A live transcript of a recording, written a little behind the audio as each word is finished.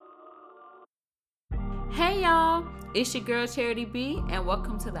Hey y'all, it's your girl Charity B, and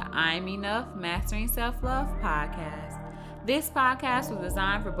welcome to the I'm Enough Mastering Self-Love podcast. This podcast was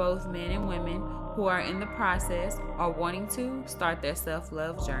designed for both men and women who are in the process or wanting to start their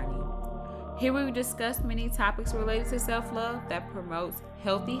self-love journey. Here we discuss many topics related to self-love that promotes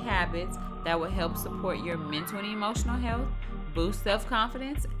healthy habits that will help support your mental and emotional health, boost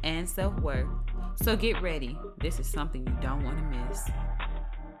self-confidence, and self-worth. So get ready. This is something you don't want to miss.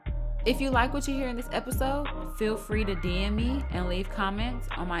 If you like what you hear in this episode, feel free to DM me and leave comments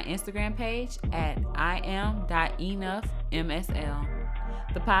on my Instagram page at iam.enoughmsl.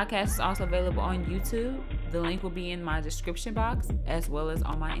 The podcast is also available on YouTube. The link will be in my description box as well as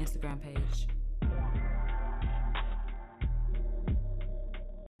on my Instagram page.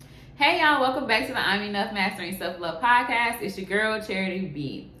 Hey y'all, welcome back to the I'm Enough Mastering Self-Love podcast. It's your girl Charity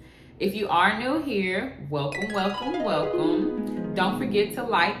B. If you are new here, welcome. Don't forget to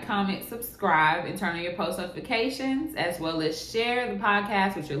like, comment, subscribe, and turn on your post notifications, as well as share the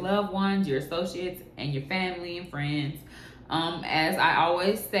podcast with your loved ones, your associates, and your family and friends. As I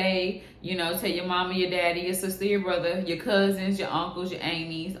always say, tell your mama, your daddy, your sister, your brother, your cousins, your uncles, your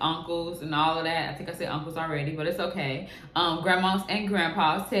aunties, uncles, and all of that. I think I said uncles already, but it's okay. Grandmas and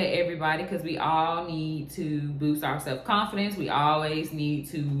grandpas, tell everybody, because we all need to boost our self-confidence. We always need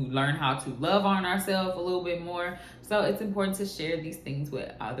to learn how to love on ourselves a little bit more. So it's important to share these things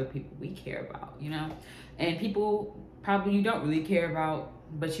with other people we care about, and people probably you don't really care about,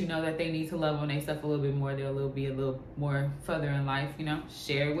 but you know that they need to love on themselves a little bit more. They'll be a little more further in life,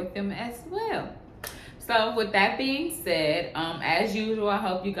 share with them as well. So with that being said, as usual, I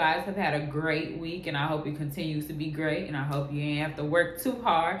hope you guys have had a great week, and I hope it continues to be great, and I hope you ain't have to work too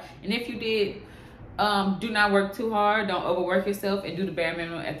hard. And if you did, do not work too hard. Don't overwork yourself, and do the bare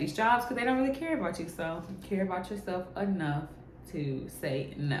minimum at these jobs, because they don't really care about you. So care about yourself enough to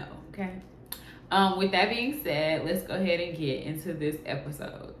say no, okay? With that being said, let's go ahead and get into this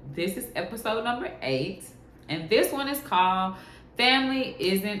episode. This is episode number 8, and this one is called Family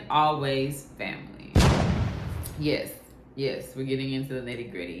Isn't Always Family. Yes, we're getting into the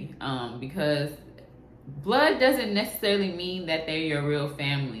nitty-gritty, because blood doesn't necessarily mean that they're your real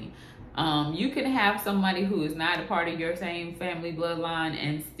family. You can have somebody who is not a part of your same family bloodline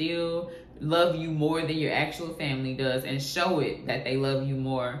and still love you more than your actual family does, and show it that they love you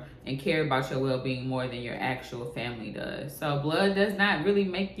more and care about your well-being more than your actual family does. So blood does not really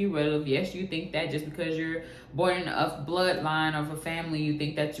make you relative. Yes, you think that just because you're born in a bloodline of a family, you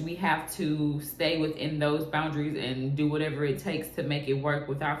think that we have to stay within those boundaries and do whatever it takes to make it work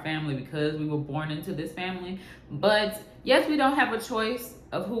with our family because we were born into this family. But yes, we don't have a choice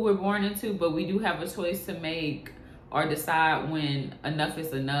of who we're born into, but we do have a choice to make or decide when enough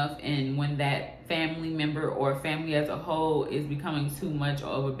is enough, and when that family member or family as a whole is becoming too much or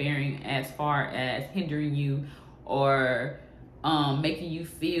overbearing as far as hindering you or making you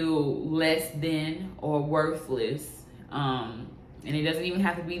feel less than or worthless. And it doesn't even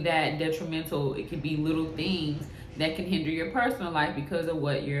have to be that detrimental. It could be little things that can hinder your personal life because of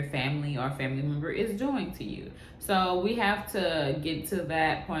what your family or family member is doing to you. So we have to get to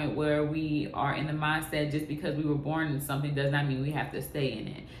that point where we are in the mindset, just because we were born in something does not mean we have to stay in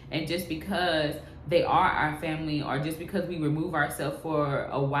it. And just because they are our family, or just because we remove ourselves for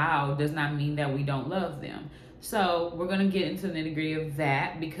a while, does not mean that we don't love them. So we're going to get into the nitty-gritty of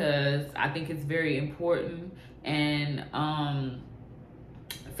that, because I think it's very important. And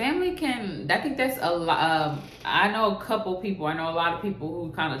family I think that's a lot. I know a lot of people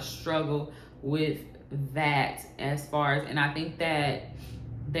who kind of struggle with that, as far as, and I think that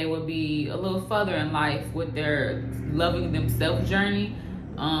they would be a little further in life with their loving themselves journey,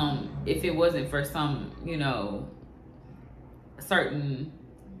 if it wasn't for some, certain,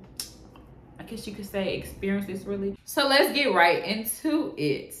 I guess you could say, experiences, really. So let's get right into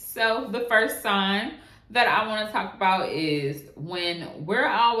it. So the first sign that I want to talk about is when we're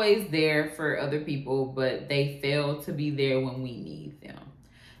always there for other people, but they fail to be there when we need them.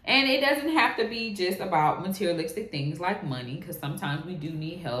 And it doesn't have to be just about materialistic things like money, because sometimes we do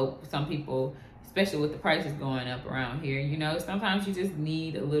need help. Some people, especially with the prices going up around here, sometimes you just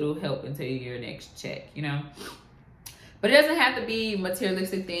need a little help until your next check, But it doesn't have to be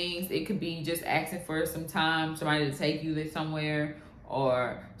materialistic things. It could be just asking for some time, somebody to take you somewhere,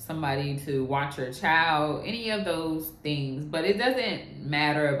 or somebody to watch your child, any of those things. But it doesn't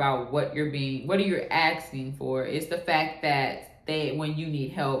matter about what you're asking for. It's the fact that when you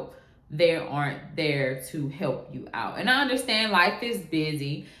need help, they aren't there to help you out. And I understand life is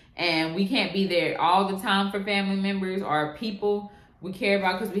busy and we can't be there all the time for family members or people, we care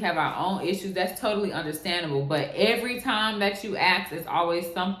about because we have our own issues, that's totally understandable. But every time that you ask, it's always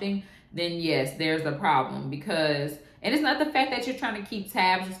something, then yes, there's a problem. Because, and it's not the fact that you're trying to keep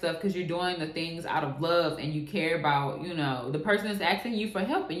tabs and stuff, because you're doing the things out of love and you care about, you know, the person is asking you for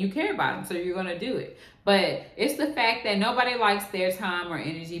help and you care about them, so you're going to do it. But it's the fact that nobody likes their time or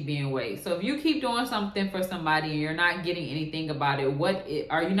energy being wasted. So if you keep doing something for somebody and you're not getting anything about it,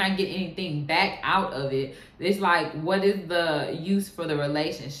 are you not getting anything back out of it? It's like, what is the use for the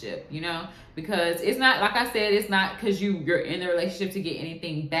relationship, you know? Because it's not, like I said, it's not because you're in the relationship to get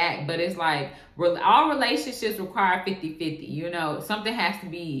anything back, but it's like all relationships require 50-50, you know? Something has to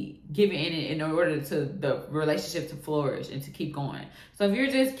be given in order to the relationship to flourish and to keep going. So if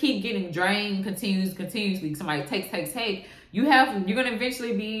you're just keep getting drained continuously, somebody take, you're going to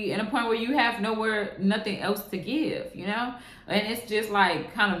eventually be in a point where you have nothing else to give, you know? And it's just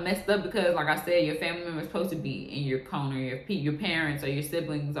like kind of messed up because, like I said, your family member is supposed to be in your corner, your parents or your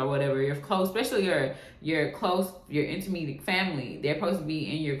siblings or whatever, your close, especially your close, your intimate family, they're supposed to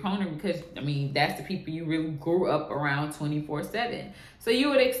be in your corner because, I mean, that's the people you really grew up around 24/7. So you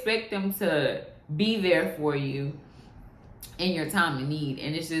would expect them to be there for you in your time of need.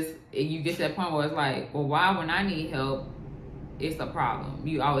 And it's just, you get to that point where it's like, well, why when I need help, it's a problem?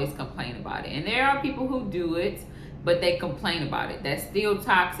 You always complain about it. And there are people who do it, but they complain about it. That's still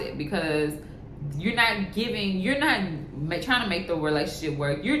toxic because you're not trying to make the relationship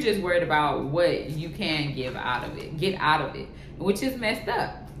work. You're just worried about what you can get out of it, which is messed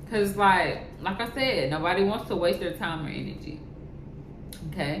up. Because like I said, nobody wants to waste their time or energy.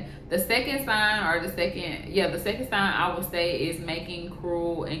 Okay, the second sign I would say is making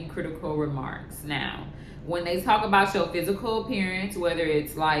cruel and critical remarks. Now, when they talk about your physical appearance, whether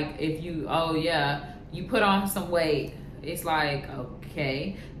it's like if you put on some weight, it's like,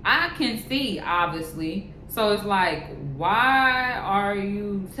 okay, I can see, obviously. So it's like, why are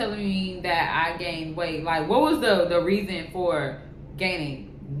you telling me that I gained weight? Like, what was the reason for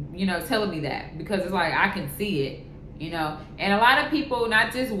gaining, telling me that? Because it's like, I can see it, and a lot of people,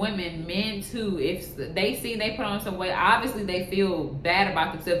 not just women, men too, if they see they put on some weight, obviously they feel bad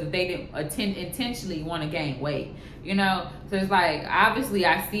about themselves if they didn't intentionally want to gain weight, so it's like, obviously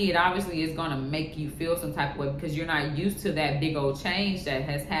I see it, obviously it's going to make you feel some type of way because you're not used to that big old change that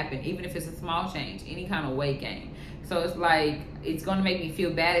has happened, even if it's a small change, any kind of weight gain. So it's like, it's going to make me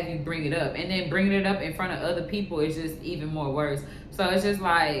feel bad if you bring it up, and then bringing it up in front of other people is just even more worse. So it's just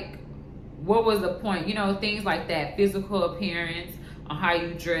like, what was the point? Things like that, physical appearance, on how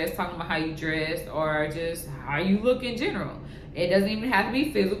you dress, talking about how you dress, or just how you look in general. It doesn't even have to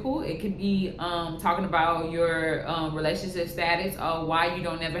be physical. It could be talking about your relationship status, or why you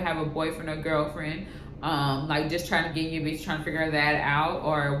don't ever have a boyfriend or girlfriend, like just trying to get your bitch, trying to figure that out,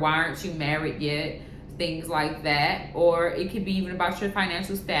 or why aren't you married yet? Things like that. Or it could be even about your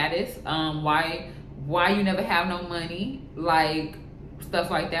financial status, why you never have no money, like stuff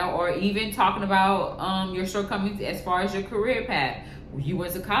like that. Or even talking about your shortcomings as far as your career path. You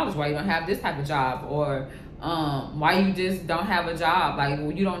went to college, why you don't have this type of job? Or why you just don't have a job, like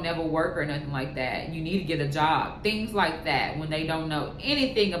you don't never work or nothing like that, you need to get a job, things like that, when they don't know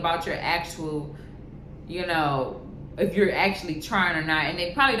anything about your actual, if you're actually trying or not. And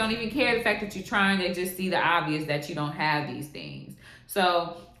they probably don't even care the fact that you're trying, they just see the obvious that you don't have these things.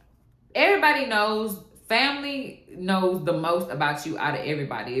 So everybody knows, family knows the most about you out of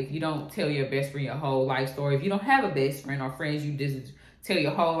everybody. If you don't tell your best friend your whole life story, if you don't have a best friend or friends you just tell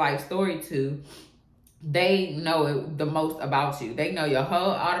your whole life story to, they know it the most about you. They know your whole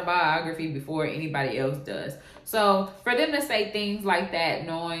autobiography before anybody else does. So for them to say things like that,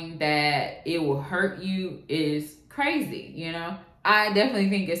 knowing that it will hurt you, is crazy, I definitely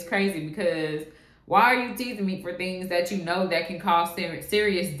think it's crazy, because why are you teasing me for things that that can cause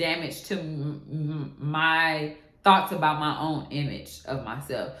serious damage to my thoughts about my own image of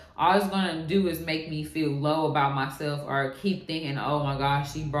myself? All it's going to do is make me feel low about myself, or keep thinking, oh my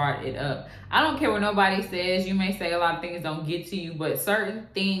gosh, she brought it up. I don't care what nobody says. You may say a lot of things don't get to you, but certain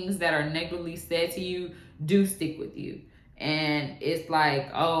things that are negatively said to you do stick with you. And it's like,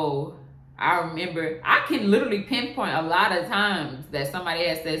 oh, I remember, I can literally pinpoint a lot of times that somebody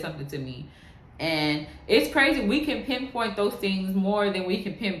has said something to me. And it's crazy. We can pinpoint those things more than we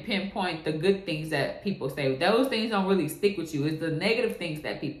can pinpoint the good things that people say. Those things don't really stick with you. It's the negative things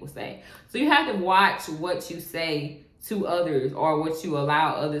that people say. So you have to watch what you say to others, or what you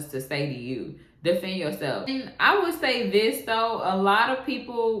allow others to say to you. Defend yourself. And I would say this though, a lot of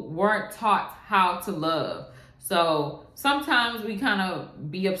people weren't taught how to love. So sometimes we kind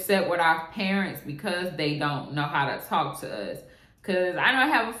of be upset with our parents because they don't know how to talk to us. Because I know I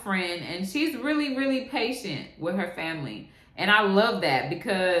have a friend, and she's really, really patient with her family. And I love that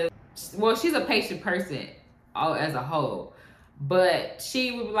because, well, she's a patient person as a whole. But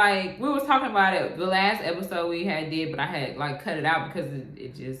she was like, we was talking about it the last episode we did, but I had like cut it out because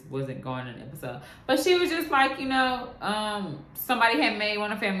it just wasn't going in the episode. But she was just like, somebody had made,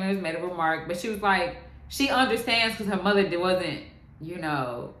 one of the family members made a remark, but she was like, she understands because her mother wasn't,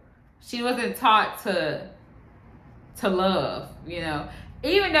 she wasn't taught to love,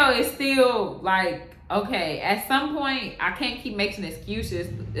 even though it's still like, okay, at some point I can't keep making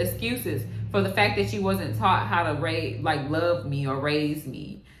excuses for the fact that she wasn't taught how to love me or raise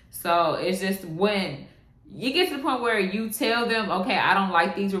me. So it's just when you get to the point where you tell them, okay, I don't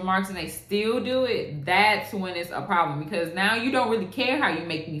like these remarks, and they still do it, that's when it's a problem, because now you don't really care how you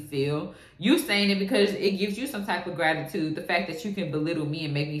make me feel. You saying it because it gives you some type of gratitude, the fact that you can belittle me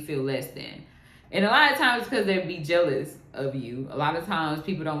and make me feel less than. And a lot of times it's because they'd be jealous of you. A lot of times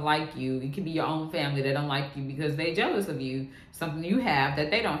people don't like you. It can be your own family that don't like you because they're jealous of you. Something you have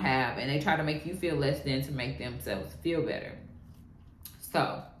that they don't have. And they try to make you feel less than to make themselves feel better.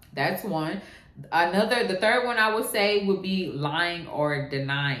 So that's one. The third one I would say would be lying or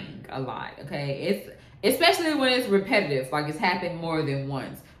denying a lot. Okay. Especially when it's repetitive, like it's happened more than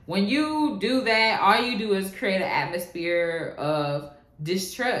once. When you do that, all you do is create an atmosphere of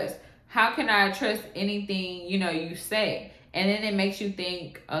distrust. How can I trust anything, you say? And then it makes you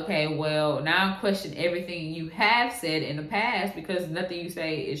think, okay, well, now I question everything you have said in the past because nothing you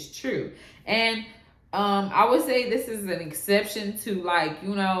say is true. And I would say this is an exception to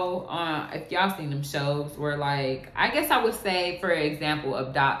if y'all seen them shows where I guess I would say, for example,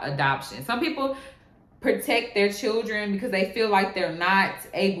 adoption. Some people protect their children because they feel like they're not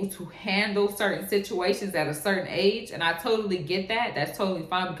able to handle certain situations at a certain age. And I totally get that. That's totally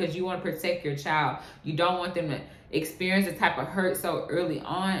fine because you want to protect your child. You don't want them to experience the type of hurt so early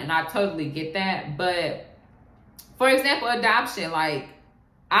on. And I totally get that. But for example, adoption, I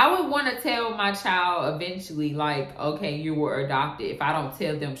would want to tell my child eventually, okay, you were adopted, if I don't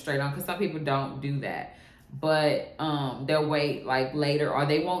tell them straight on, because some people don't do that. But they'll wait later, or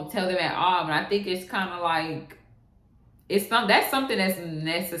they won't tell them at all. And I think it's kind of that's something that's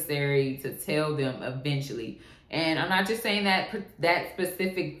necessary to tell them eventually. And I'm not just saying that that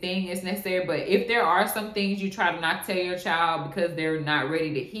specific thing is necessary, but if there are some things you try to not tell your child because they're not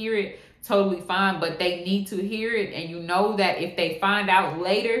ready to hear it, totally fine, but they need to hear it. And you know that if they find out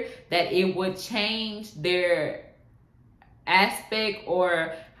later that it would change their aspect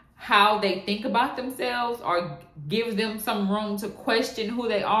or how they think about themselves or gives them some room to question who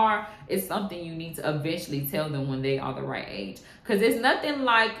they are, it's something you need to eventually tell them when they are the right age. Because it's nothing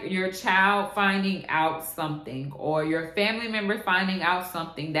like your child finding out something or your family member finding out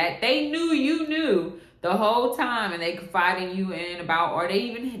something that they knew you knew the whole time and they confided you in about, or they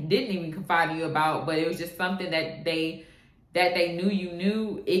even didn't even confide in you about, but it was just something that they knew you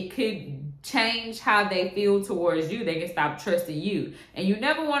knew. It could change how they feel towards you. They can stop trusting you. And you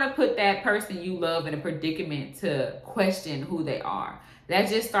never want to put that person you love in a predicament to question who they are. That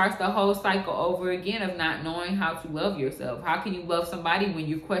just starts the whole cycle over again of not knowing how to love yourself. How can you love somebody when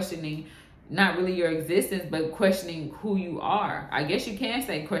you're questioning not really your existence, but questioning who you are? I guess you can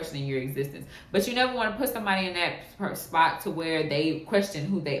say questioning your existence, but you never want to put somebody in that spot to where they question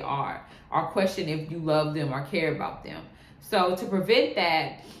who they are or question if you love them or care about them. So to prevent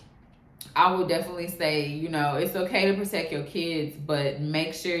that, I would definitely say, it's okay to protect your kids, but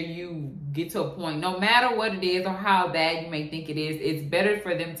make sure you get to a point, no matter what it is or how bad you may think it is, it's better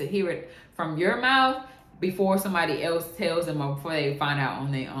for them to hear it from your mouth before somebody else tells them or before they find out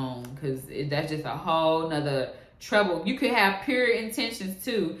on their own, because that's just a whole nother trouble. You could have pure intentions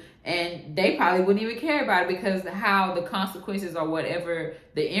too, and they probably wouldn't even care about it because how the consequences or whatever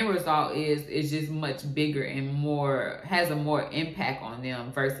the end result is just much bigger and has a more impact on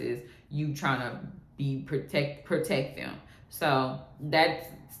them versus you trying to protect them. So that's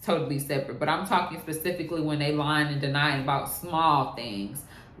totally separate. But I'm talking specifically when they lying and denying about small things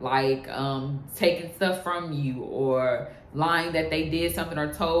like taking stuff from you or lying that they did something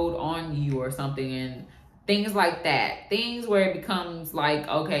or told on you or something, and things like that. Things where it becomes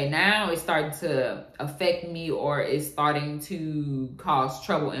okay, now it's starting to affect me or it's starting to cause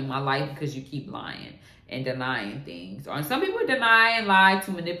trouble in my life because you keep lying and denying things. Or some people deny and lie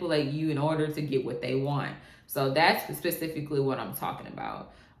to manipulate you in order to get what they want. So that's specifically what I'm talking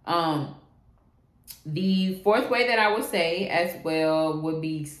about. The fourth way that I would say as well would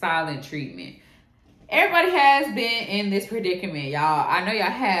be silent treatment. Everybody has been in this predicament, y'all. I know y'all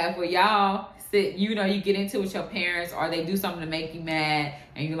have, but y'all sit, you get into it with your parents or they do something to make you mad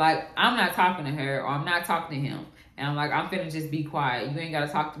and you're like, I'm not talking to her or I'm not talking to him. And I'm like, I'm finna just be quiet. You ain't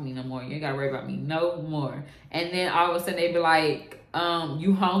gotta talk to me no more. You ain't gotta worry about me no more. And then all of a sudden they be like,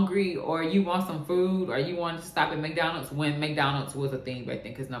 you hungry, or you want some food, or you want to stop at McDonald's, when McDonald's was a thing back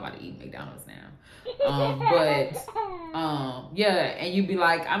then, because nobody eat McDonald's now. Yeah, and you be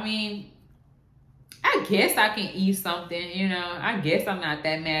like, I mean, I guess I can eat something, you know. I guess I'm not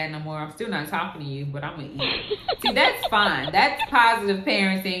that mad no more. I'm still not talking to you, but I'm gonna eat. See, that's fine. That's positive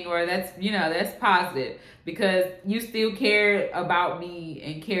parenting, or that's, you know, that's positive, because you still cared about me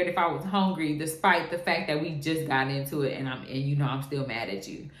and cared if I was hungry, despite the fact that we just got into it, and you know I'm still mad at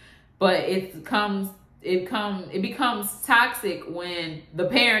you. But it becomes toxic when the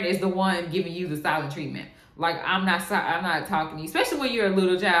parent is the one giving you the silent treatment. Like, I'm not talking to you, especially when you're a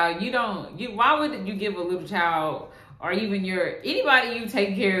little child. Why would you give a little child, or even anybody you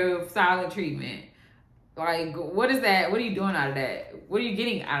take care of, silent treatment? Like, what is that? What are you doing out of that? What are you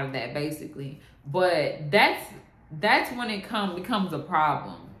getting out of that, basically? But that's when it becomes a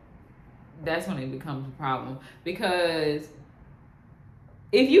problem. That's when it becomes a problem, because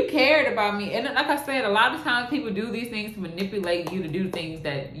if you cared about me, and like I said, a lot of times people do these things to manipulate you to do things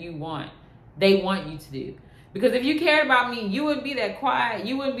that they want you to do. Because if you cared about me, you wouldn't be that quiet.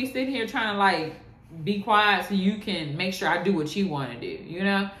 You wouldn't be sitting here trying to like be quiet so you can make sure I do what you want to do, you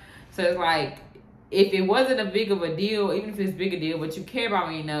know? So it's like, if it wasn't a big of a deal, even if it's a big a deal, but you care about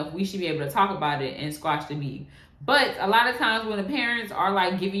me enough, we should be able to talk about it and squash the beef. But a lot of times when the parents are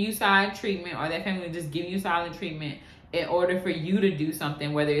like giving you silent treatment, or that family just giving you silent treatment in order for you to do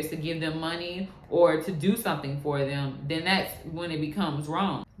something, whether it's to give them money or to do something for them, then that's when it becomes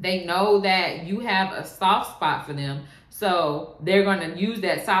wrong. They know that you have a soft spot for them, so they're going to use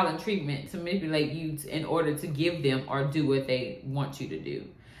that silent treatment to manipulate you in order to give them or do what they want you to do.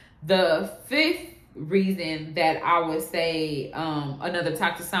 The fifth reason that I would say another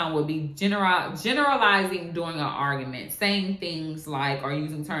toxic sign would be generalizing during an argument, saying things like, or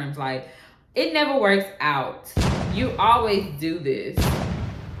using terms like, it never works out. You always do this.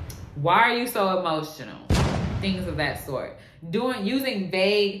 Why are you so emotional? Things of that sort. Using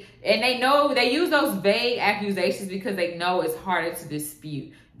vague, and they use those vague accusations because they know it's harder to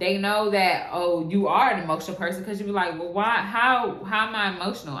dispute. They know that, oh, you are an emotional person, because you be like, well, why? How am I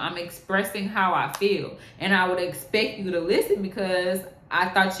emotional? I'm expressing how I feel, and I would expect you to listen because I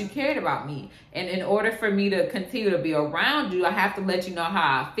thought you cared about me. And in order for me to continue to be around you, I have to let you know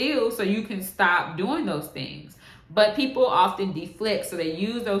how I feel so you can stop doing those things. But people often deflect, so they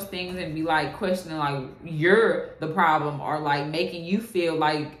use those things and be like questioning, like you're the problem, or like making you feel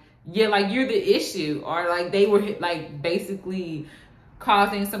like, yeah, like you're the issue, or like they were like basically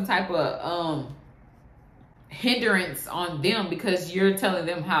causing some type of hindrance on them because you're telling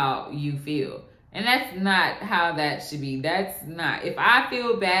them how you feel. And that's not how that should be. That's not. If I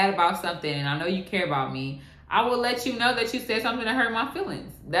feel bad about something and I know you care about me, I will let you know that you said something that hurt my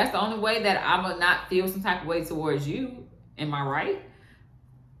feelings. That's the only way that I will not feel some type of way towards you. Am I right?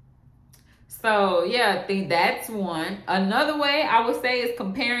 So yeah, I think that's one. Another way I would say is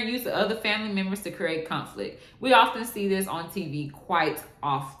comparing you to other family members to create conflict. We often see this on TV quite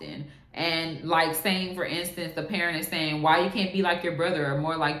often. And like saying, for instance, the parent is saying, why you can't be like your brother, or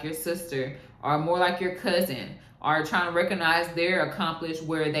more like your sister, or more like your cousin, or trying to recognize their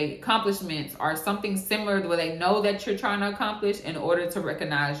accomplishments are something similar where they know that you're trying to accomplish in order to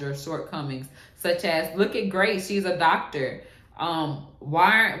recognize your shortcomings, such as, look at Grace, she's a doctor.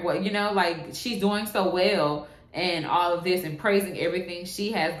 Like she's doing so well and all of this, and praising everything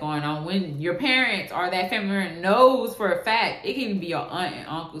she has going on, when your parents or that family member knows for a fact, it can even be your aunt and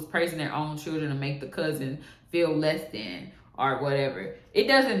uncles praising their own children to make the cousin feel less than or whatever. It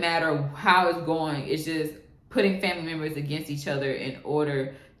doesn't matter how it's going. It's just putting family members against each other in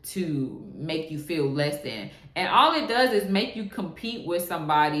order to make you feel less than. And all it does is make you compete with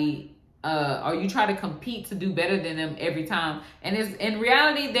somebody, or you try to compete to do better than them every time. And in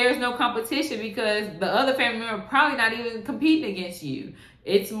reality, there's no competition, because the other family member probably not even competing against you.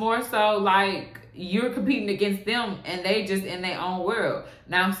 It's more so like you're competing against them and they just in their own world.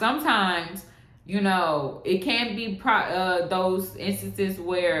 Now, sometimes, it can be those instances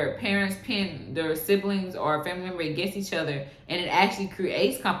where parents pin their siblings or family member against each other, and it actually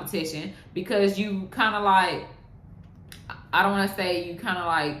creates competition, because you kind of like, I don't want to say you kind of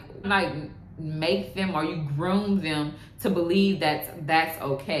like make them, or you groom them to believe that that's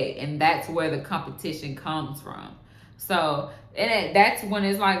okay, and that's where the competition comes from. So And that's when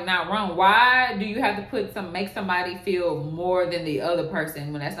it's like not wrong. Why do you have to make somebody feel more than the other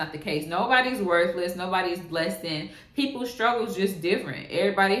person when that's not the case? Nobody's worthless. Nobody's less than. People's struggles just different.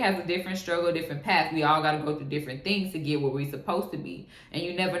 Everybody has a different struggle, different path. We all got to go through different things to get where we're supposed to be. And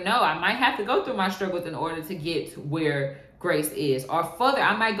you never know. I might have to go through my struggles in order to get where Grace is, or further.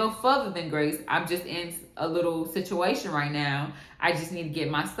 I might go further than Grace. I'm just in a little situation right now. I just need to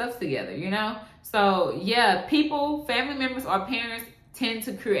get my stuff together, you know? So yeah, people, family members or parents tend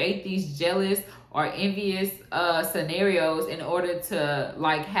to create these jealous or envious scenarios in order to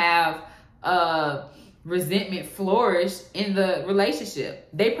like have resentment flourish in the relationship.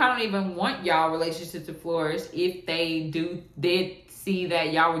 They probably don't even want y'all relationship to flourish if they did see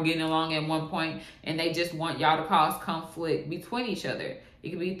that y'all were getting along at one point and they just want y'all to cause conflict between each other.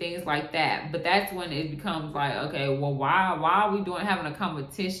 It could be things like that. But that's when it becomes like, okay, well, why are we having a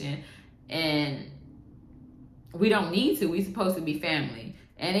competition? And we don't need to. We're supposed to be family.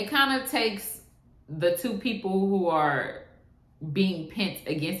 And it kind of takes the two people who are being pent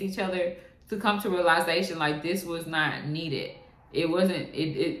against each other to come to realization like this was not needed. It wasn't,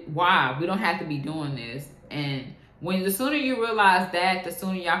 why? We don't have to be doing this. And the sooner you realize that, the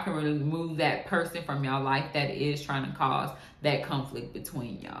sooner y'all can remove that person from y'all life that is trying to cause that conflict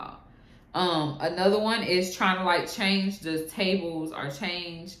between y'all. Another one is trying to like change the tables or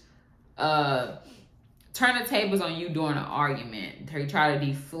turn the tables on you during an argument. They try to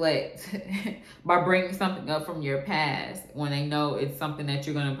deflect by bringing something up from your past when they know it's something that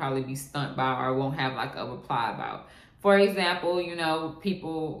you're going to probably be stunned by or won't have like a reply about. For example, you know,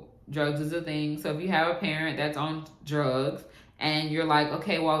 drugs is a thing. So if you have a parent that's on drugs and you're like,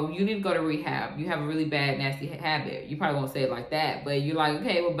 okay, well, you need to go to rehab. You have a really bad, nasty habit. You probably won't say it like that, but you're like,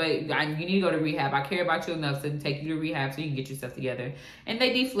 okay, well, but you need to go to rehab. I care about you enough to take you to rehab so you can get yourself together. And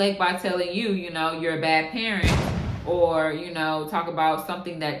they deflect by telling you, you know, you're a bad parent, or, you know, talk about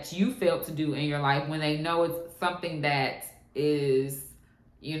something that you failed to do in your life when they know it's something that is,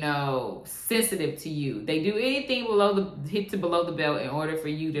 you know, sensitive to you. They do anything below the belt in order for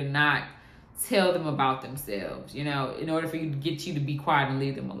you to not tell them about themselves, you know, in order for you to get you to be quiet and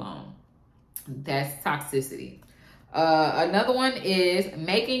leave them alone. That's toxicity. Another one is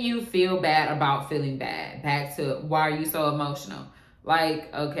making you feel bad about feeling bad. Back to why are you so emotional?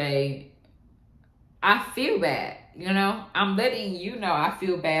 Like, okay, I feel bad, you know, I'm letting you know I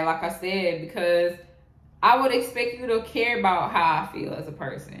feel bad, like I said, because I would expect you to care about how I feel as a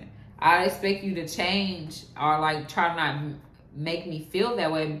person. I expect you to change or like try to not make me feel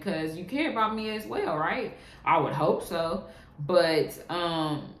that way because you care about me as well, right? I would hope so. But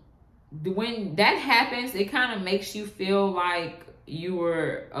when that happens, it kind of makes you feel like you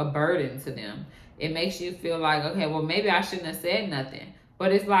were a burden to them. It makes you feel like, okay, well, maybe I shouldn't have said nothing.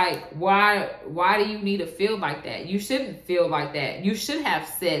 But it's like, why do you need to feel like that? You shouldn't feel like that. You should have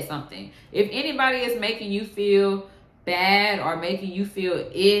said something. If anybody is making you feel bad or making you feel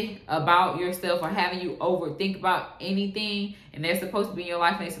about yourself or having you overthink about anything, and they're supposed to be in your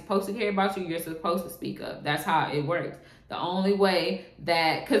life and they're supposed to care about you, you're supposed to speak up. That's how it works. The only way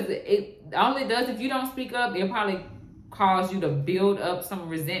that, because all it does, if you don't speak up, it'll probably cause you to build up some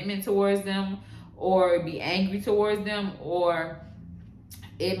resentment towards them or be angry towards them, or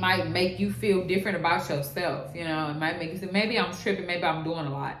it might make you feel different about yourself. You know, it might make you say, maybe I'm tripping, maybe I'm doing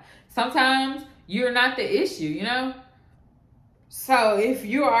a lot. Sometimes you're not the issue, you know? So if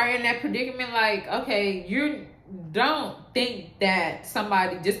you are in that predicament, like, okay, you don't think that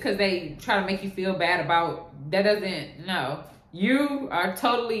somebody, just because they try to make you feel bad about, that doesn't, no. You are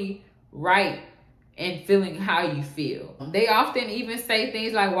totally right in feeling how you feel. They often even say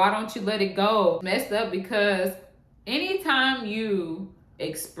things like, why don't you let it go? Messed up, because anytime you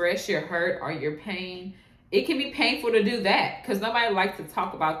express your hurt or your pain, it can be painful to do that because nobody likes to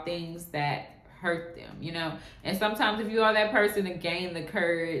talk about things that hurt them, you know. And sometimes if you are that person to gain the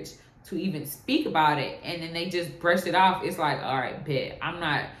courage to even speak about it and then they just brush it off, it's like, all right, bet. I'm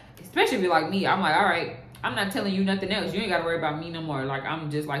not, especially if you're like me, I'm like, all right, I'm not telling you nothing else. You ain't got to worry about me no more. Like, I'm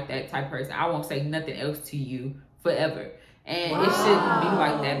just like that type of person. I won't say nothing else to you forever. And It shouldn't be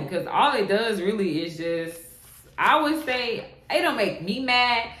like that, because all it does really is just, I would say, it don't make me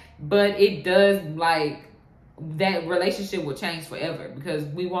mad, but it does, like, that relationship will change forever, because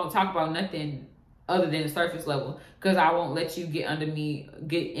we won't talk about nothing other than the surface level, because I won't let you get under me,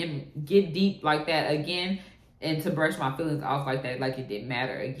 get deep like that again, and to brush my feelings off like that, like it didn't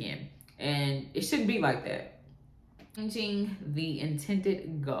matter again. And it shouldn't be like that. Changing the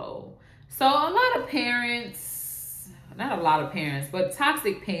intended goal. So a lot of parents, not a lot of parents, but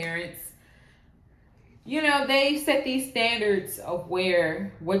toxic parents you know, they set these standards of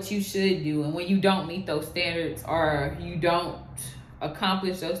what you should do, and when you don't meet those standards or you don't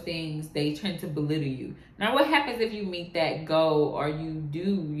accomplish those things, they tend to belittle you. Now, what happens if you meet that goal, or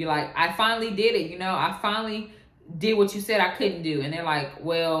you're like, I finally did it, you know, I finally did what you said I couldn't do, and they're like,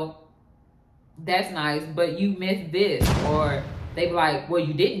 well, that's nice, but you missed this, or they be like, well,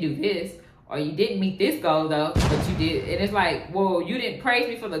 you didn't do this, or you didn't meet this goal though, but you did. And it's like, well, you didn't praise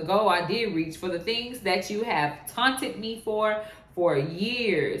me for the goal I did reach, for the things that you have taunted me for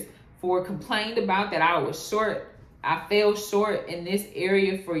years, for complained about that I was short. I fell short in this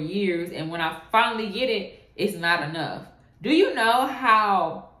area for years, and when I finally get it, it's not enough. Do you know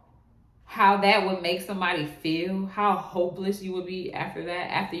how that would make somebody feel? How hopeless you would be after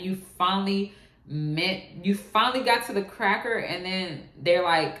that, after you finally got to the cracker, and then they're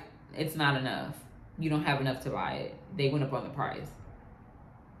like, it's not enough. You don't have enough to buy it. They went up on the price.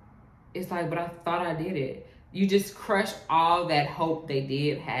 It's like, but I thought I did it. You just crush all that hope they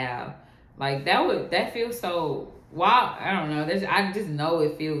did have. Like, that feels so, wow, I don't know. I just know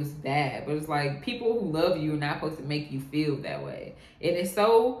it feels bad. But it's like, people who love you are not supposed to make you feel that way. And it's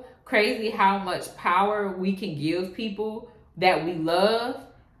so crazy how much power we can give people that we love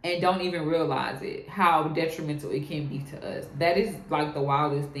and don't even realize it, how detrimental it can be to us. That is like the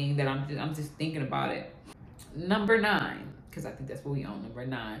wildest thing that I'm just thinking about it. Number 9, because I think that's what we on, number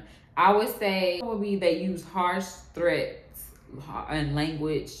 9. I would say would be they use harsh threats and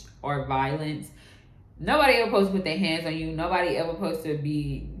language or violence. Nobody ever supposed to put their hands on you. Nobody ever supposed to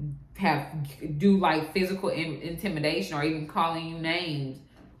do like physical intimidation or even calling you names.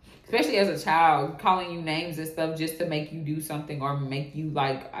 Especially as a child, calling you names and stuff just to make you do something or make you,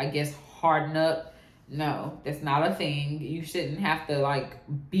 like, I guess, harden up. No, that's not a thing. You shouldn't have to, like,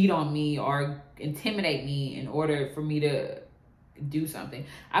 beat on me or intimidate me in order for me to do something.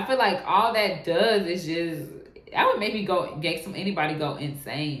 I feel like all that does is just, that would make me anybody go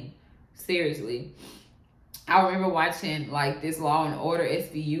insane. Seriously. I remember watching, like, this Law and Order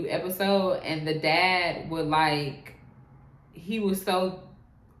SVU episode, and the dad would, like, he was so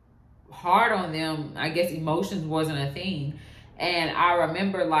hard on them. I guess emotions wasn't a thing. And I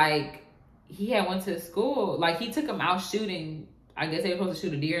remember, like, he had went to school, like, he took him out shooting. I guess they were supposed to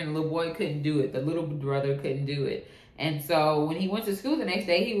shoot a deer, and the little boy couldn't do it. The little brother couldn't do it. And so when he went to school the next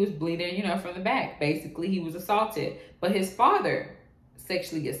day, he was bleeding, you know, from the back. Basically, he was assaulted. But his father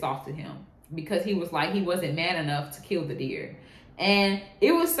sexually assaulted him because he was like, he wasn't man enough to kill the deer. And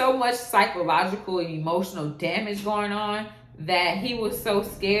it was so much psychological and emotional damage going on that he was so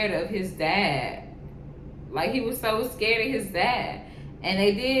scared of his dad. Like, he was so scared of his dad. And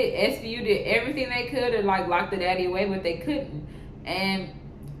SVU did everything they could to, like, lock the daddy away, but they couldn't. And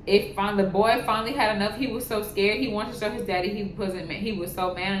the boy finally had enough. He was so scared. He wanted to show his daddy he was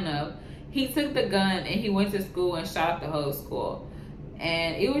so man enough. He took the gun and he went to school and shot up the whole school.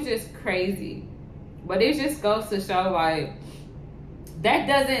 And it was just crazy. But it just goes to show, like, that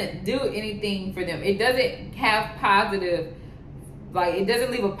doesn't do anything for them. It doesn't have positive, like, it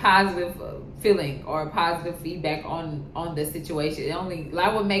doesn't leave a positive feeling or positive feedback on the situation.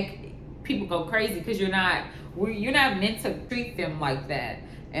 That would make people go crazy, because you're not meant to treat them like that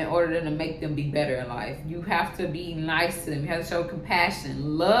in order to make them be better in life. You have to be nice to them. You have to show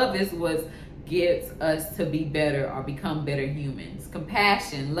compassion. Love is what gets us to be better or become better humans.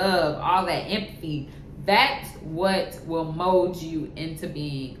 Compassion, love, all that, empathy, that's what will mold you into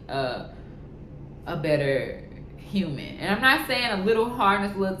being a better human. And I'm not saying a little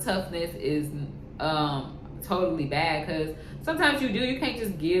hardness, a little toughness is totally bad, because sometimes you can't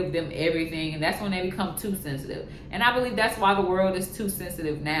just give them everything, and that's when they become too sensitive. And I believe that's why the world is too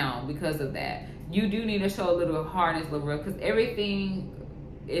sensitive now, because of that. You do need to show a little hardness, a little real, because everything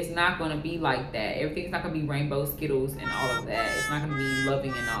is not going to be like that. Everything's not going to be rainbow skittles and all of that. It's not going to be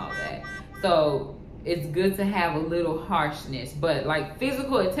loving and all that. So it's good to have a little harshness, but like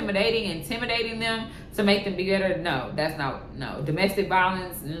physical intimidating them to make them be better, no. Domestic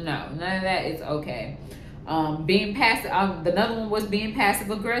violence, no, none of that is okay. Being passive, another one was being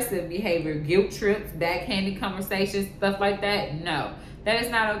passive aggressive behavior, guilt trips, backhanded conversations, stuff like that. No, that is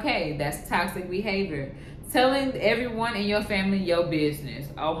not okay. That's toxic behavior. Telling everyone in your family your business.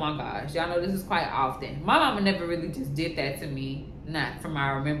 Oh my gosh, y'all know this is quite often. My mama never really just did that to me. Not from I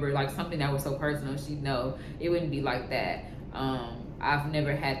remember, like something that was so personal. She'd know it wouldn't be like that. I've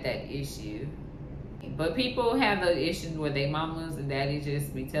never had that issue. But people have the issues where their mamas and daddies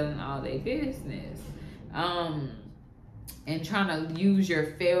just be telling all their business. And trying to use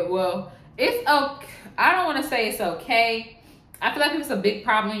your well, it's okay. I don't want to say it's okay. I feel like if it's a big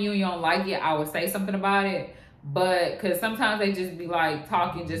problem and you don't like it, I would say something about it. But because sometimes they just be like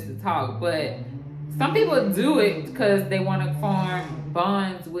talking just to talk. But Some people do it because they want to form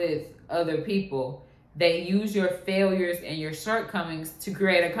bonds with other people. They use your failures and your shortcomings to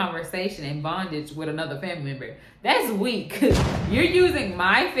create a conversation and bondage with another family member. That's weak. You're using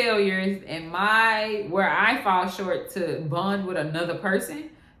my failures and where I fall short to bond with another person.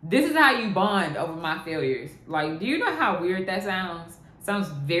 This is how you bond over my failures. Like, do you know how weird that sounds? Sounds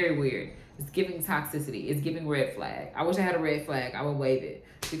very weird. It's giving toxicity. It's giving red flag. I wish I had a red flag. I would wave it.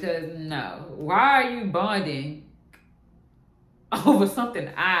 Because no, why are you bonding over something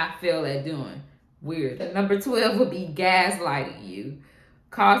I fail at doing? Weird. Number 12 would be gaslighting you,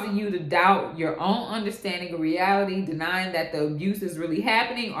 causing you to doubt your own understanding of reality, denying that the abuse is really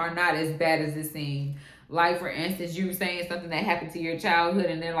happening or not as bad as it seems. Like, for instance, you were saying something that happened to your childhood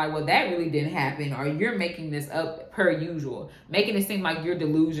and they're like, well, that really didn't happen, or you're making this up per usual, making it seem like you're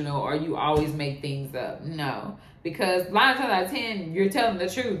delusional or you always make things up. No, because 9 times out of 10, you're telling the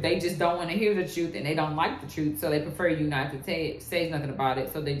truth. They just don't want to hear the truth and they don't like the truth, so they prefer you not to say nothing about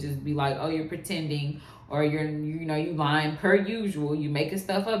it. So they just be like, oh, you're pretending, or you lying per usual. You making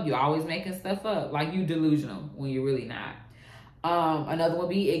stuff up. You always making stuff up, like you delusional when you're really not. Another would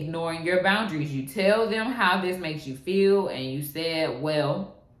be ignoring your boundaries. You tell them how this makes you feel, and you said,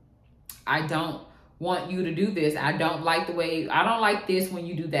 well, I don't want you to do this. I don't like this when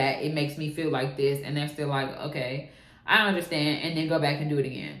you do that. It makes me feel like this. And they're still like, okay, I understand. And then go back and do it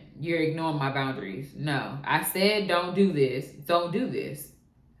again. You're ignoring my boundaries. No, I said, don't do this. Don't do this.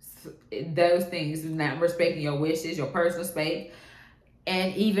 Those things, not respecting your wishes, your personal space.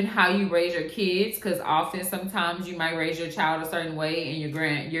 And even how you raise your kids, because sometimes you might raise your child a certain way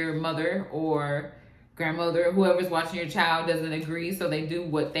and your mother or grandmother, whoever's watching your child, doesn't agree, so they do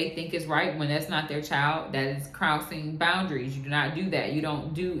what they think is right when that's not their child. That is crossing boundaries. You do not do that. You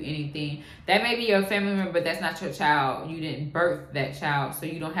don't do anything. That may be your family member, but that's not your child. You didn't birth that child, so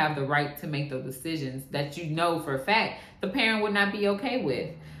you don't have the right to make those decisions that you know for a fact the parent would not be okay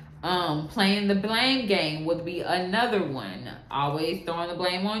with. Playing the blame game would be another one. Always throwing the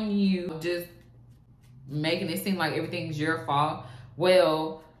blame on you, just making it seem like everything's your fault.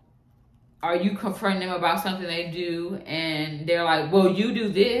 Well, are you confronting them about something they do and they're like, well, you do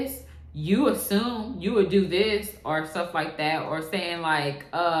this, you assume you would do this, or stuff like that. Or saying like,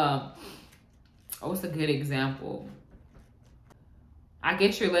 what's a good example? I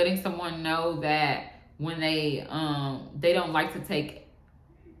guess you're letting someone know that when they don't like to take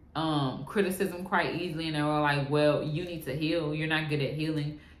criticism quite easily, and they're like, well, you need to heal. You're not good at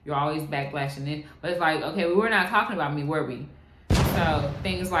healing. You're always backlashing it. But it's like, okay, we were not talking about me, were we? So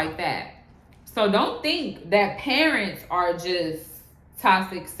things like that. So don't think that parents are just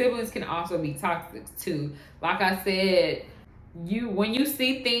toxic. Siblings can also be toxic too. Like I said, when you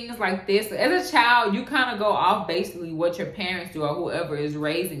see things like this as a child, you kind of go off basically what your parents do or whoever is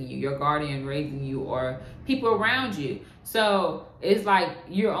raising you, your guardian raising you, or people around you. So it's like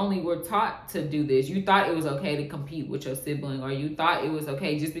were taught to do this. You thought it was okay to compete with your sibling, or you thought it was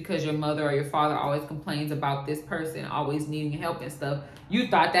okay just because your mother or your father always complains about this person always needing help and stuff. You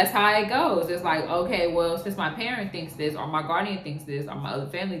thought that's how it goes. It's like, okay, well, since my parent thinks this, or my guardian thinks this, or my other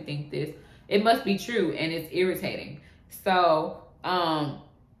family thinks this, it must be true, and it's irritating. So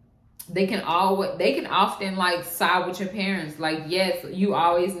they can often like side with your parents, like, yes, you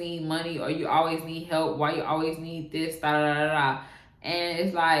always need money, or you always need help, why you always need this, da da da da. And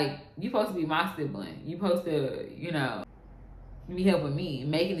it's like, you supposed to be my sibling, you supposed to be helping me.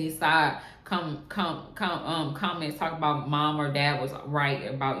 Making these side comments talk about mom or dad was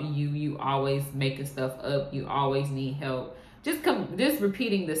right about you always making stuff up, you always need help, just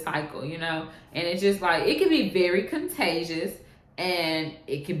repeating the cycle, and it's just like, it can be very contagious. And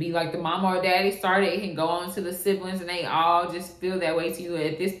it could be like the mama or daddy started, it can go on to the siblings, and they all just feel that way to you.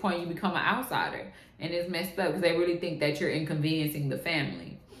 At this point, you become an outsider, and it's messed up because they really think that you're inconveniencing the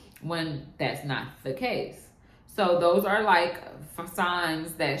family when that's not the case. So those are like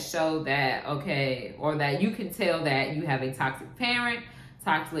signs that show that, okay, or that you can tell that you have a toxic parent,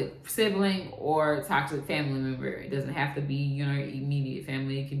 toxic sibling, or toxic family member. It doesn't have to be your immediate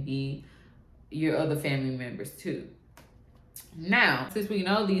family. It can be your other family members too. Now, since we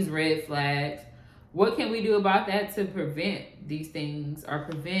know these red flags, what can we do about that to prevent these things, or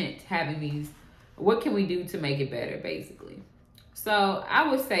prevent having these? What can we do to make it better, basically? So I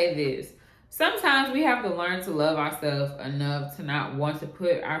would say this. Sometimes we have to learn to love ourselves enough to not want to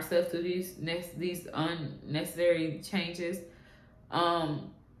put ourselves through these unnecessary changes.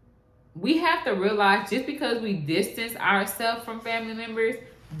 We have to realize, just because we distance ourselves from family members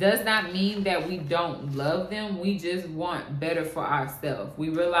does not mean that we don't love them. We just want better for ourselves. We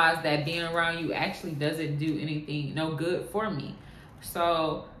realize that being around you actually doesn't do no good for me.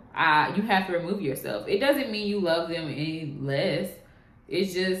 So you have to remove yourself. It doesn't mean you love them any less. It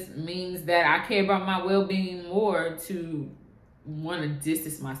just means that I care about my well-being more to want to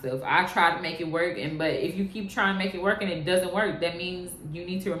distance myself. I try to make it work, but if you keep trying to make it work and it doesn't work, that means you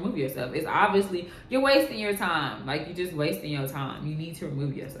need to remove yourself. It's obviously you're wasting your time. Like, you're just wasting your time. You need to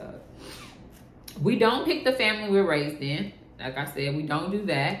remove yourself. We don't pick the family we're raised in. Like I said, we don't do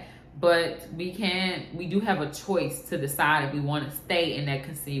that. But we do have a choice to decide if we want to stay in that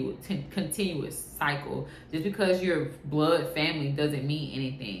continuous cycle. Just because your blood family doesn't mean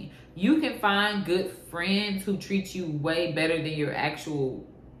anything. You can find good friends who treat you way better than your actual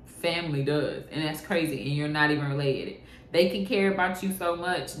family does. And that's crazy. And you're not even related. They can care about you so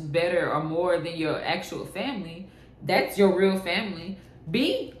much better or more than your actual family. That's your real family.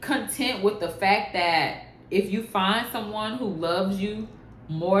 Be content with the fact that if you find someone who loves you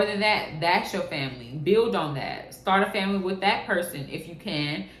more than that, that's your family. Build on that. Start a family with that person if you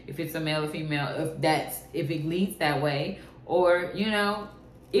can, if it's a male or female, if it leads that way. Or,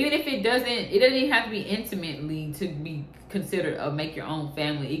 even if it doesn't even have to be intimately to be considered make your own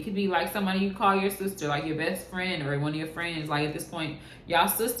family. It could be like somebody you call your sister, like your best friend or one of your friends. Like, at this point, y'all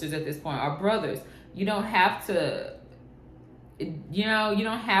sisters at this point, or brothers. You don't have to, you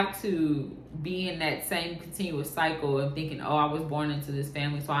don't have to be in that same continuous cycle of thinking, oh, I was born into this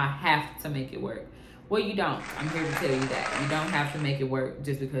family, so I have to make it work. Well, you don't. I'm here to tell you that. You don't have to make it work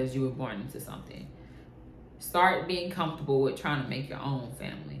just because you were born into something. Start being comfortable with trying to make your own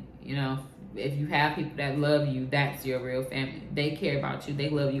family. If you have people that love you, that's your real family. They care about you. They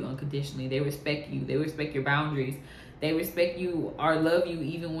love you unconditionally. They respect you. They respect your boundaries. They respect you or love you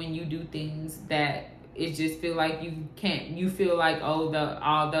even when you do things that it just feel like you can't. You feel like,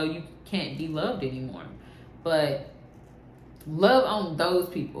 although you can't be loved anymore. But love on those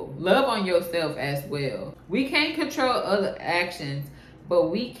people. Love on yourself as well. We can't control other actions, but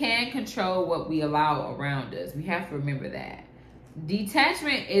we can control what we allow around us. We have to remember that.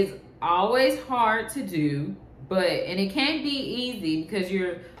 Detachment is always hard to do, and it can be easy because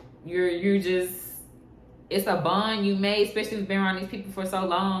you're just, it's a bond you made, especially if you've been around these people for so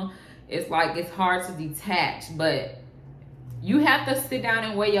long. It's like it's hard to detach, but you have to sit down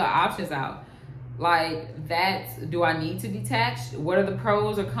and weigh your options out. Like, do I need to detach? What are the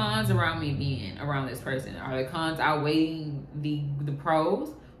pros or cons around me being around this person? Are the cons outweighing the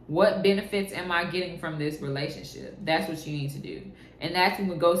pros? What benefits am I getting from this relationship? That's what you need to do. And that's when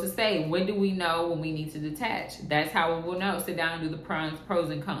it goes to say, when do we know when we need to detach? That's how we will know. Sit down and do the pros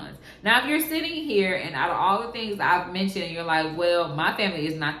and cons. Now, if you're sitting here and out of all the things I've mentioned, you're like, well, my family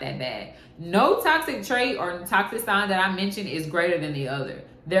is not that bad. No toxic trait or toxic sign that I mentioned is greater than the other.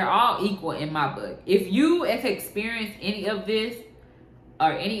 They're all equal in my book. If you have experienced any of this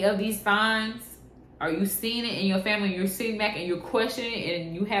or any of these signs, are you seeing it in your family? You're sitting back and you're questioning it,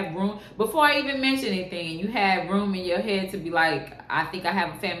 and you have room before I even mention anything, and you have room in your head to be like, I think I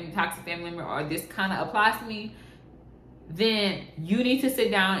have a toxic family member, or this kind of applies to me. Then you need to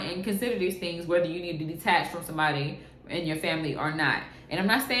sit down and consider these things, whether you need to detach from somebody in your family or not. And I'm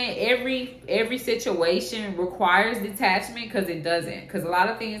not saying every situation requires detachment, because it doesn't. Because a lot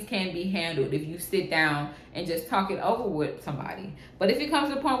of things can be handled if you sit down and just talk it over with somebody. But if it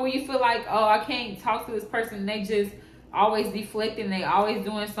comes to a point where you feel like, oh, I can't talk to this person, they just always deflecting, they always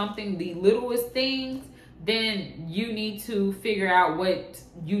doing something, the littlest things, then you need to figure out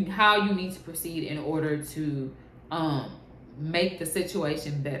how you need to proceed in order to make the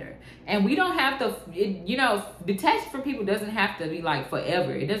situation better. And we don't have to, detach from people doesn't have to be like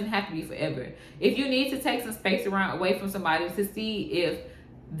forever. It doesn't have to be forever. If you need to take some space away from somebody to see if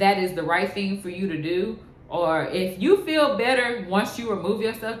that is the right thing for you to do, or if you feel better once you remove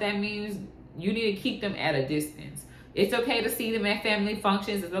yourself, that means you need to keep them at a distance. It's okay to see them at family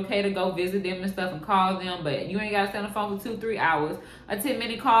functions. It's okay to go visit them and stuff and call them, but you ain't got to stay on the phone for 2-3 hours. A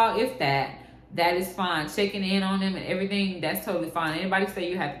 10-minute call, if that. That is fine. Checking in on them and everything, that's totally fine. Anybody say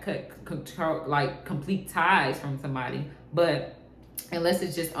you have to cut complete ties from somebody, but unless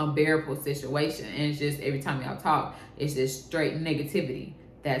it's just unbearable situation and it's just every time y'all talk, it's just straight negativity,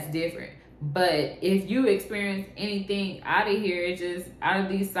 that's different. But if you experience anything out of here, it's just out of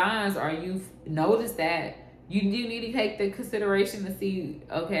these signs, or you've noticed that, you do need to take the consideration to see,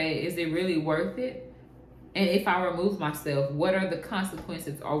 okay, is it really worth it? And if I remove myself, what are the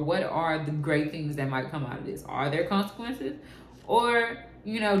consequences, or what are the great things that might come out of this? Are there consequences? Or,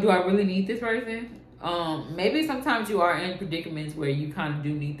 do I really need this person? Maybe sometimes you are in predicaments where you kind of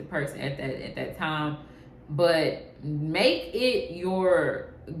do need the person at that time, but make it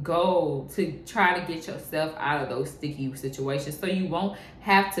your goal to try to get yourself out of those sticky situations, so you won't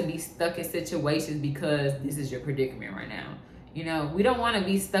have to be stuck in situations because this is your predicament right now. You know, we don't want to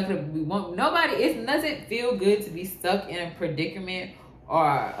be stuck in it doesn't feel good to be stuck in a predicament or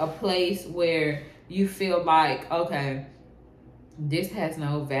a place where you feel like, okay, this has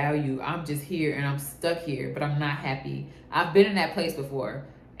no value. I'm just here and I'm stuck here, but I'm not happy. I've been in that place before,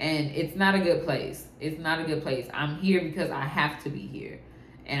 and it's not a good place. It's not a good place. I'm here because I have to be here,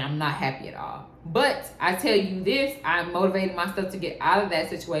 and I'm not happy at all. But I tell you this, I motivated myself to get out of that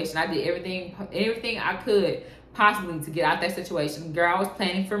situation. I did everything I could possibly to get out that situation. Girl, I was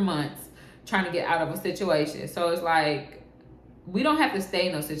planning for months trying to get out of a situation. So it's like, we don't have to stay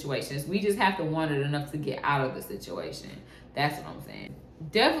in those situations. We just have to want it enough to get out of the situation. That's what I'm saying.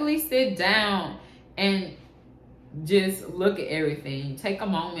 Definitely sit down and just look at everything. Take a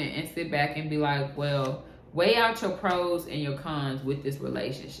moment and sit back and be like, well, weigh out your pros and your cons with this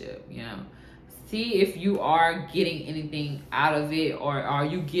relationship, you know. See if you are getting anything out of it, or are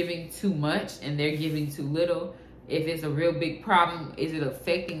you giving too much and they're giving too little. If it's a real big problem, is it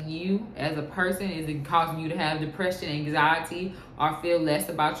affecting you as a person? Is it causing you to have depression, anxiety, or feel less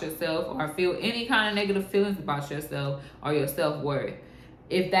about yourself, or feel any kind of negative feelings about yourself or your self-worth?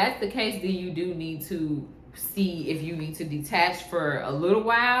 If that's the case, then you do need to see if you need to detach for a little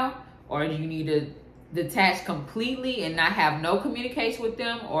while, or do you need to detach completely and not have no communication with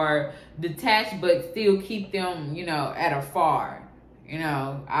them, or detach but still keep them, you know, at afar. You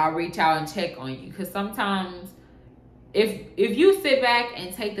know, I'll reach out and check on you, because sometimes if you sit back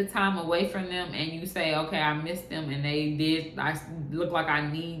and take the time away from them and you say, okay, I miss them and I look like I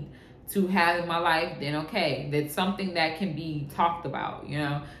need to have in my life, then okay, that's something that can be talked about. You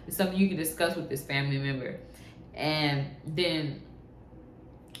know, it's something you can discuss with this family member, and then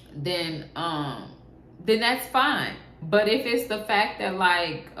that's fine. But if it's the fact that,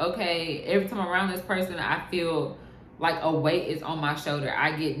 like, okay, every time I'm around this person, I feel like a weight is on my shoulder,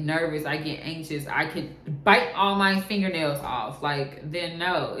 I get nervous, I get anxious, I could bite all my fingernails off, like, then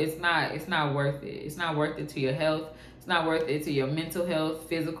no, it's not worth it. It's not worth it to your health. It's not worth it to your mental health,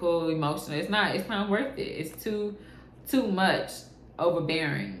 physical, emotional. It's not worth it. It's too much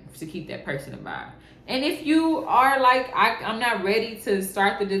overbearing to keep that person about. And if you are like, I'm not ready to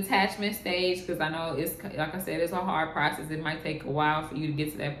start the detachment stage, because I know it's, like I said, it's a hard process. It might take a while for you to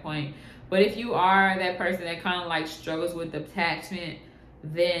get to that point. But if you are that person that kind of like struggles with attachment,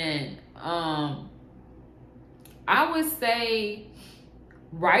 then I would say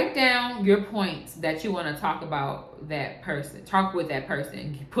write down your points that you want to talk about that person. Talk with that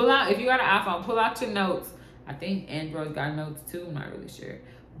person. Pull out, if you got an iPhone, pull out your notes. I think Android's got notes too. I'm not really sure.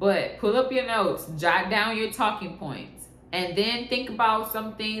 But pull up your notes, jot down your talking points, and then think about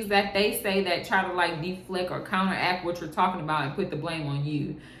some things that they say that try to like deflect or counteract what you're talking about and put the blame on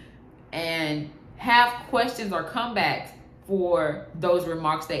you. And have questions or comebacks for those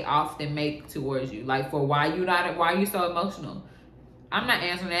remarks they often make towards you. Like, for why are you so emotional? I'm not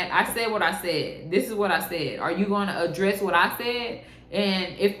answering that. I said what I said. This is what I said. Are you going to address what I said?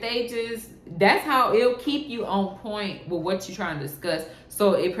 And if they that's how it'll keep you on point with what you're trying to discuss.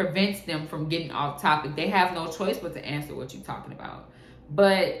 So it prevents them from getting off topic. They have no choice but to answer what you're talking about.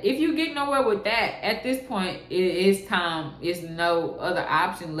 But if you get nowhere with that, at this point, it is time. It's no other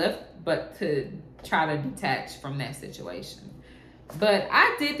option left but to try to detach from that situation. But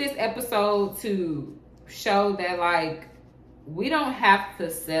I did this episode to show that, like, we don't have to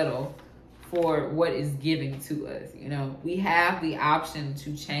settle for what is given to us. You know, we have the option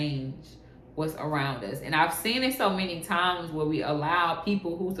to change what's around us. And I've seen it so many times where we allow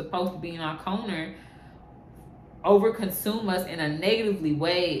people who's supposed to be in our corner overconsume us in a negatively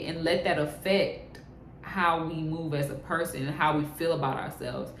way and let that affect how we move as a person and how we feel about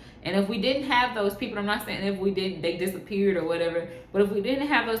ourselves. And if we didn't have those people, I'm not saying if we didn't, they disappeared or whatever, but if we didn't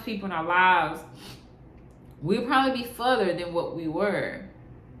have those people in our lives, we'd probably be further than what we were,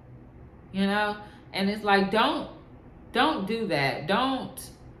 you know? And it's like, don't do that. Don't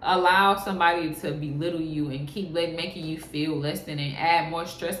allow somebody to belittle you and keep making you feel less than and add more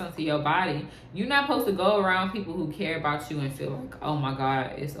stress onto your body. You're not supposed to go around people who care about you and feel like, oh my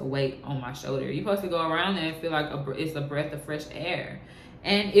God, it's a weight on my shoulder. You're supposed to go around there and feel like it's a breath of fresh air.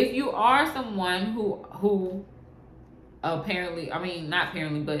 And if you are someone who apparently, I mean, not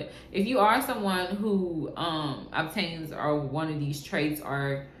apparently, but if you are someone who obtains or one of these traits,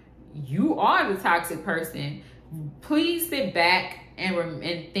 or you are the toxic person, please sit back and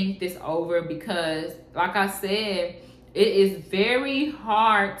think this over, because like I said, it is very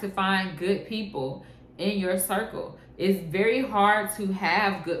hard to find good people in your circle. It's very hard to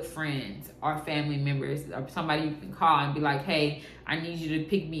have good friends or family members or somebody you can call and be like, hey, I need you to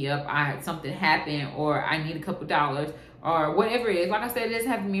pick me up. Something happened, or I need a couple dollars, or whatever it is. Like I said, it doesn't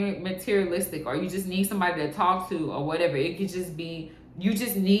have to be materialistic, or you just need somebody to talk to, or whatever. It could just be you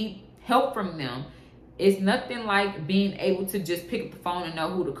just need help from them. It's nothing like being able to just pick up the phone and know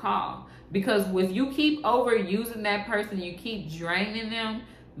who to call. Because if you keep overusing that person, you keep draining them,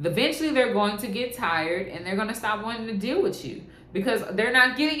 eventually they're going to get tired and they're going to stop wanting to deal with you, because they're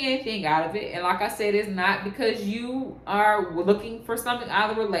not getting anything out of it. And like I said, it's not because you are looking for something out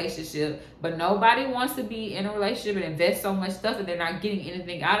of the relationship, but nobody wants to be in a relationship and invest so much stuff and they're not getting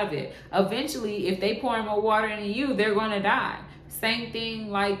anything out of it. Eventually, if they pour more water into you, they're going to die. Same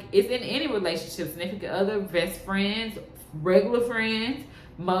thing, like it's in any relationship, significant other, best friends, regular friends,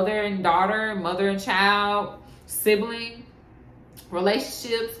 mother and daughter, mother and child, sibling,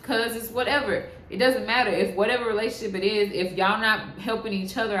 relationships, cousins, whatever. It doesn't matter. If whatever relationship it is, if y'all not helping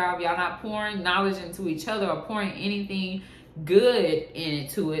each other out, y'all not pouring knowledge into each other or pouring anything good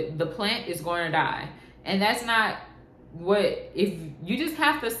into it, the plant is going to die. And that's not if you just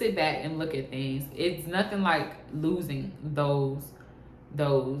have to sit back and look at things. It's nothing like losing those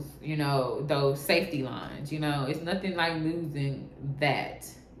safety lines. It's nothing like losing that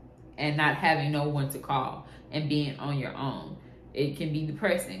and not having no one to call and being on your own. It can be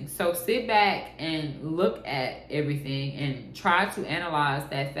depressing. So sit back and look at everything and try to analyze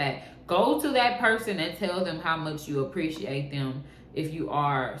that fact. Go to that person and tell them how much you appreciate them if you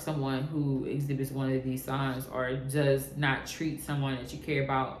are someone who exhibits one of these signs or does not treat someone that you care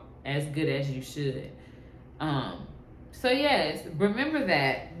about as good as you should. So yes, remember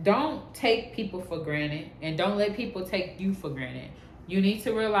that. Don't take people for granted and don't let people take you for granted. You need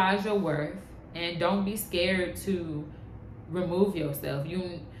to realize your worth and don't be scared to remove yourself.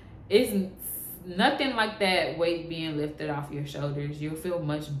 It's nothing like that weight being lifted off your shoulders. You'll feel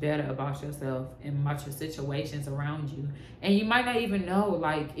much better about yourself and about your situations around you. And you might not even know,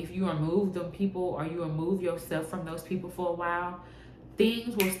 like, if you remove them people or you remove yourself from those people for a while,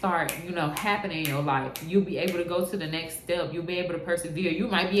 things will start, happening in your life. You'll be able to go to the next step. You'll be able to persevere. You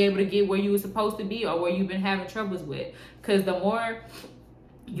might be able to get where you were supposed to be or where you've been having troubles with. Because the more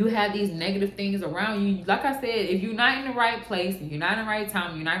you have these negative things around you, like I said, if you're not in the right place, you're not in the right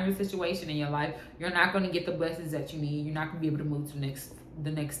time, you're not in a situation in your life, you're not going to get the blessings that you need. You're not going to be able to move to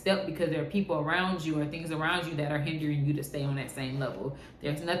the next step because there are people around you or things around you that are hindering you to stay on that same level.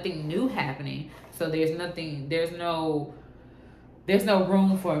 There's nothing new happening, so there's no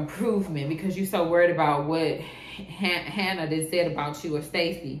room for improvement because you're so worried about what Hannah then said about you or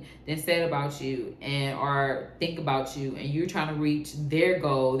Stacy then said about you or think about you, and you're trying to reach their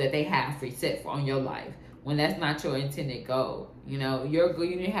goal that they have set on your life when that's not your intended goal. Your goal,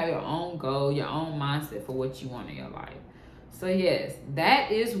 you need to have your own goal, your own mindset for what you want in your life. So yes,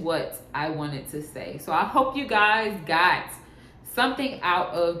 that is what I wanted to say. So I hope you guys got something out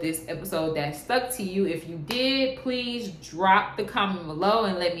of this episode that stuck to you. If you did, please drop the comment below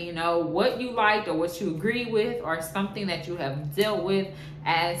and let me know what you liked or what you agree with or something that you have dealt with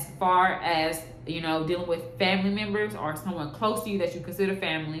as far as dealing with family members or someone close to you that you consider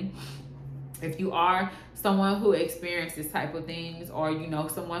family. If you are someone who experienced this type of things or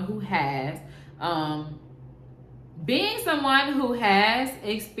someone who has, being someone who has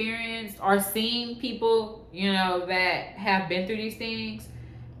experienced or seen people, that have been through these things,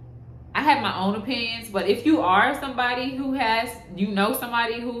 I have my own opinions. But if you are somebody who has,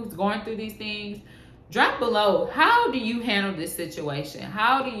 somebody who's going through these things, drop below. How do you handle this situation?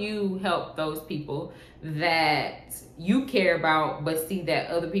 How do you help those people that you care about, but see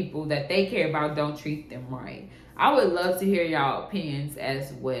that other people that they care about don't treat them right? I would love to hear y'all opinions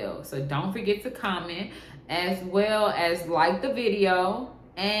as well. So don't forget to comment, as well as like the video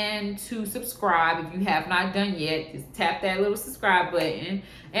and to subscribe if you have not done yet. Just tap that little subscribe button,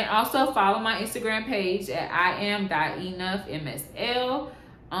 and also follow my Instagram page at iam.enoughmsl.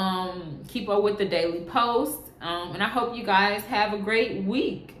 Keep up with the daily posts, and I hope you guys have a great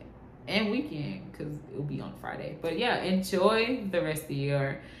week and weekend because it'll be on Friday. But yeah, enjoy the rest of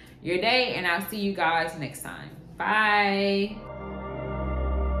your day, and I'll see you guys next time. Bye.